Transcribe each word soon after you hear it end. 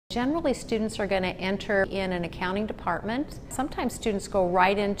Generally, students are going to enter in an accounting department. Sometimes students go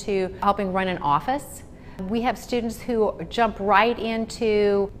right into helping run an office. We have students who jump right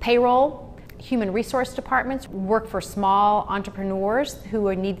into payroll, human resource departments, work for small entrepreneurs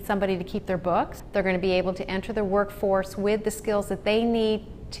who need somebody to keep their books. They're going to be able to enter the workforce with the skills that they need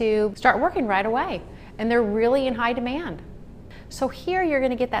to start working right away. And they're really in high demand. So here you're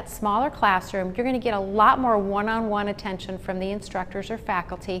going to get that smaller classroom, you're going to get a lot more one-on-one attention from the instructors or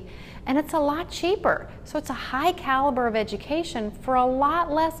faculty, and it's a lot cheaper. So it's a high caliber of education for a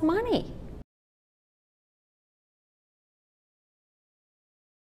lot less money.